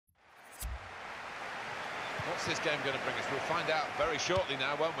What's this game going to bring us? We'll find out very shortly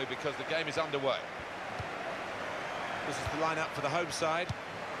now, won't we? Because the game is underway. This is the lineup for the home side.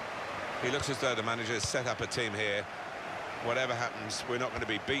 He looks as though the manager has set up a team here. Whatever happens, we're not going to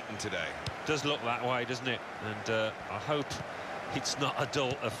be beaten today. Does look that way, doesn't it? And I hope it's not a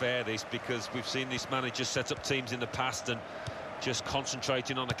dull affair, this, because we've seen this manager set up teams in the past and just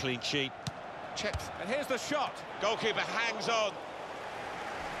concentrating on a clean sheet. Checked, and here's the shot. Goalkeeper hangs on.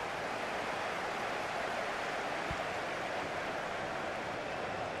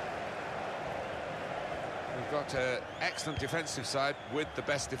 We've got an excellent defensive side with the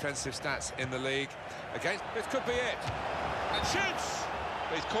best defensive stats in the league. Against This could be it. And shoots!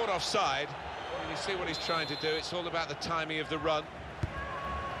 But he's caught offside. And you see what he's trying to do. It's all about the timing of the run.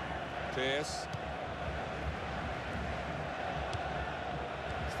 Pierce.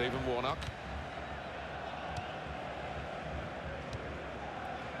 Stephen Warnock.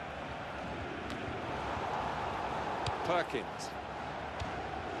 Perkins.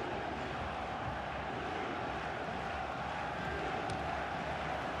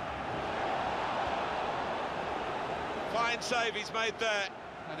 Fine save he's made there,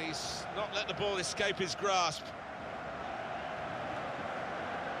 and he's not let the ball escape his grasp.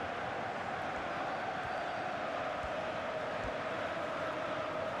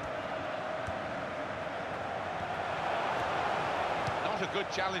 Not a good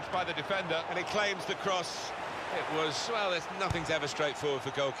challenge by the defender. And he claims the cross. It was, well, nothing's ever straightforward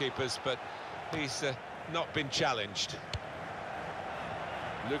for goalkeepers, but he's not been challenged.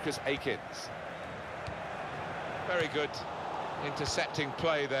 Lucas Akins. Very good intercepting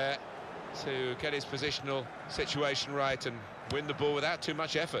play there to get his positional situation right and win the ball without too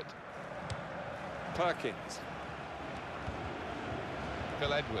much effort. Perkins.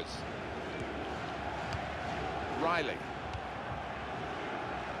 Phil Edwards. Riley.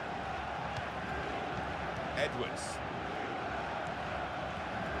 Edwards.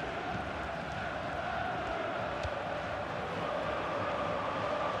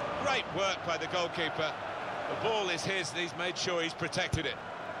 Great work by the goalkeeper. The ball is his, and he's made sure he's protected it.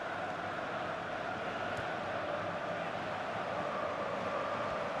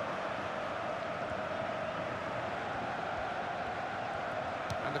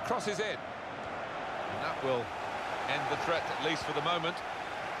 And the cross is in. And that will end the threat, at least for the moment.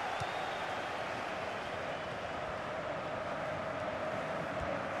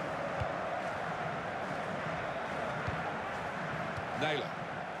 Naylor.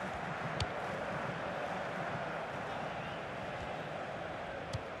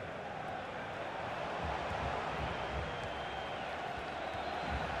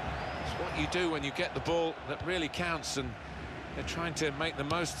 It's what you do when you get the ball that really counts, and they're trying to make the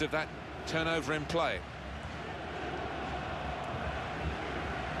most of that turnover in play.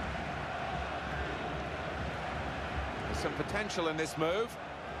 There's some potential in this move.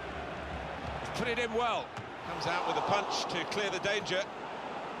 He's put it in well. Comes out with a punch to clear the danger.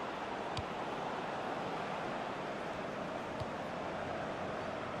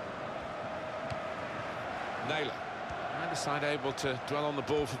 Naylor. Neither side able to dwell on the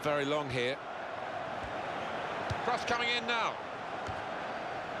ball for very long here. Cross coming in now.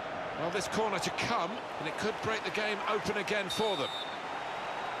 Well, this corner to come, and it could break the game open again for them.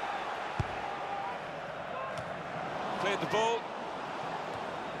 Cleared the ball.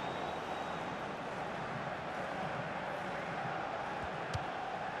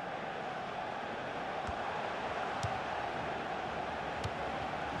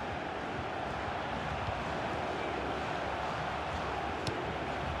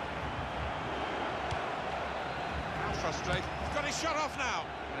 Frustrated. He's got his shot off now.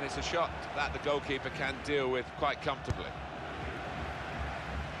 And it's a shot that the goalkeeper can deal with quite comfortably.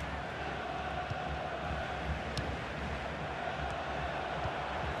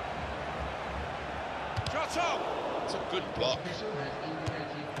 Shot on. It's a good block.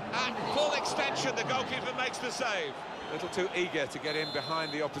 At full extension, the goalkeeper makes the save. A little too eager to get in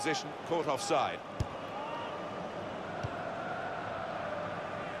behind the opposition, caught offside.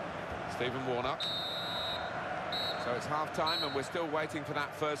 Stephen Warnock. So it's half-time, and we're still waiting for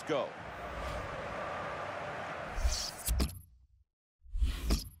that first goal.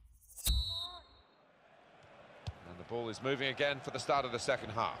 And the ball is moving again for the start of the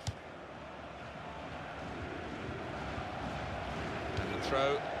second half. And the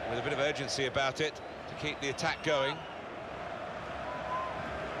throw with a bit of urgency about it to keep the attack going.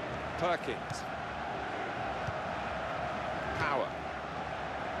 Perkins. Power.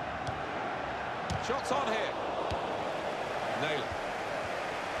 Shots on here. Naylor.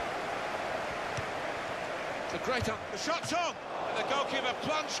 It's a great... The shot's on! And the goalkeeper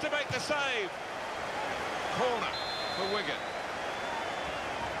plunged to make the save. Corner for Wigan.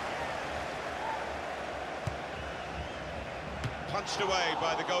 Punched away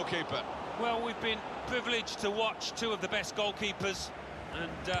by the goalkeeper. Well, we've been privileged to watch two of the best goalkeepers, and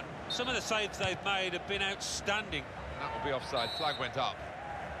some of the saves they've made have been outstanding. That will be offside. Flag went up.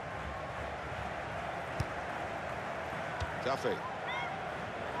 Duffy.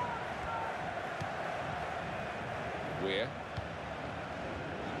 Weir.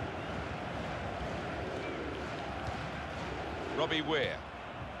 Robbie Weir.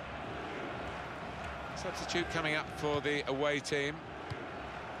 Substitute coming up for the away team.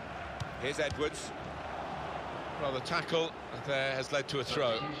 Here's Edwards. Well, the tackle there has led to a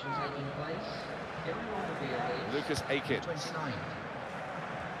throw. Lucas Akins.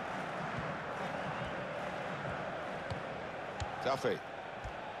 Duffy.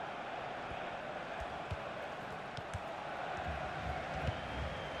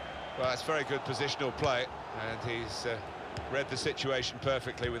 Well, that's very good positional play, and he's read the situation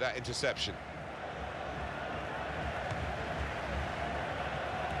perfectly with that interception.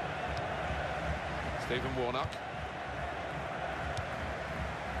 Stephen Warnock.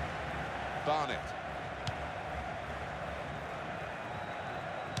 Barnett.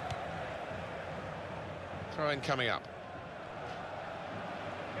 Throw-in coming up.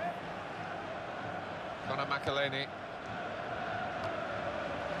 Conor McAleny.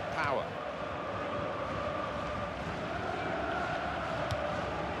 Power.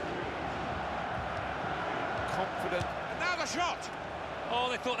 Confident. And now the shot! Oh,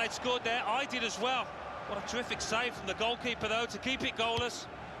 they thought they'd scored there. I did as well. What a terrific save from the goalkeeper, though, to keep it goalless.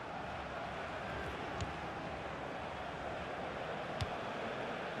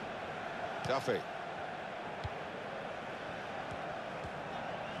 Duffy.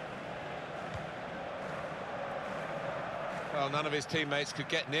 Well, none of his teammates could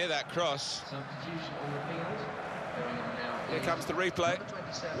get near that cross. Here comes the replay.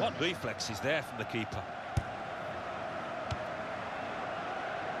 What reflexes there from the keeper.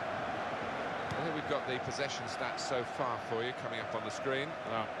 Here we've got the possession stats so far for you coming up on the screen.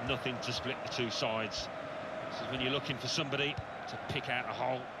 Well, nothing to split the two sides. This is when you're looking for somebody to pick out a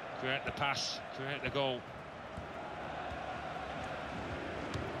hole, create the pass, create the goal.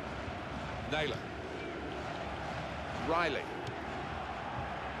 Naylor. Riley.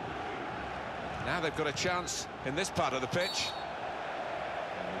 Now they've got a chance in this part of the pitch.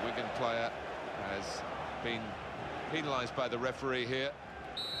 And the Wigan player has been penalised by the referee here.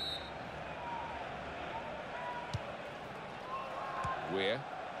 Weir.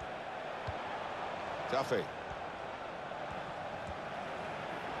 Duffy.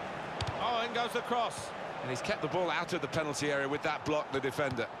 Oh, in goes the cross. And he's kept the ball out of the penalty area with that block, the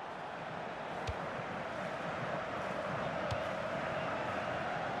defender.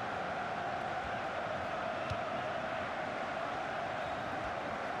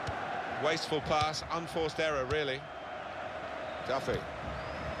 Wasteful pass, unforced error, really. Duffy.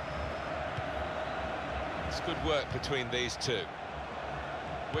 It's good work between these two.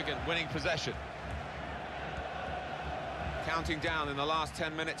 Wigan winning possession. Counting down in the last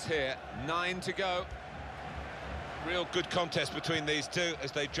 10 minutes here. 9 to go. Real good contest between these two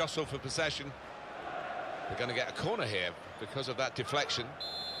as they jostle for possession. They're going to get a corner here because of that deflection.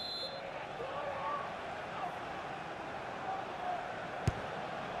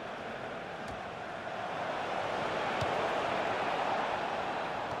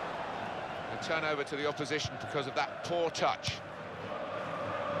 A turnover to the opposition because of that poor touch.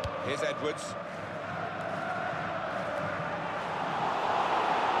 Here's Edwards.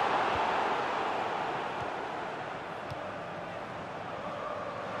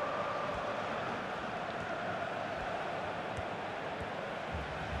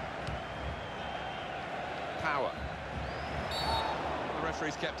 Power. The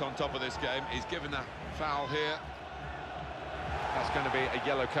referee's kept on top of this game. He's given a foul here. That's going to be a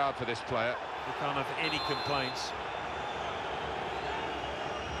yellow card for this player. We can't have any complaints.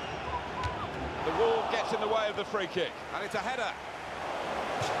 The wall gets in the way of the free kick, and it's a header.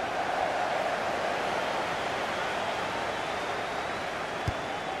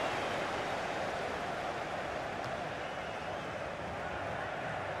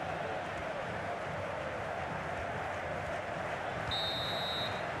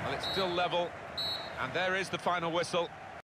 Well, it's still level, and there is the final whistle.